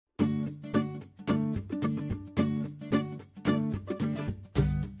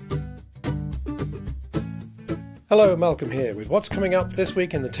Hello, Malcolm here with what's coming up this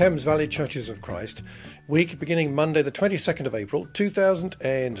week in the Thames Valley Churches of Christ, week beginning Monday the 22nd of April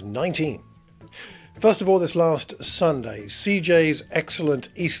 2019. First of all, this last Sunday, CJ's excellent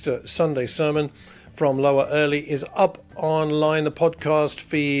Easter Sunday sermon from Lower Early is up online, the podcast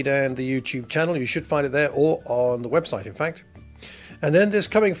feed and the YouTube channel. You should find it there or on the website, in fact. And then this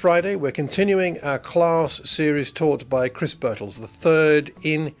coming Friday, we're continuing our class series taught by Chris Birtles, the third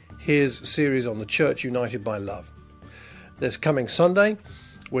in his series on the Church United by Love. This coming Sunday,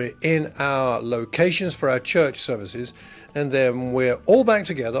 we're in our locations for our church services, and then we're all back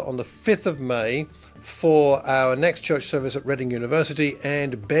together on the 5th of May for our next church service at Reading University,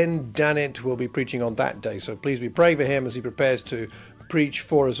 and Ben Dannett will be preaching on that day. So please be praying for him as he prepares to preach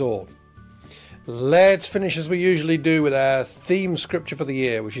for us all. Let's finish as we usually do with our theme scripture for the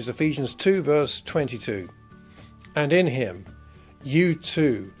year, which is Ephesians 2 verse 22. And in him, you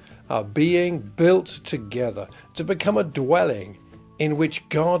too are being built together to become a dwelling in which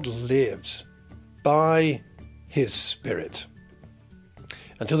God lives by his Spirit.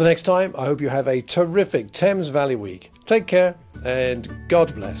 Until the next time, I hope you have a terrific Thames Valley week. Take care and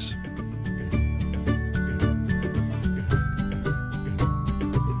God bless.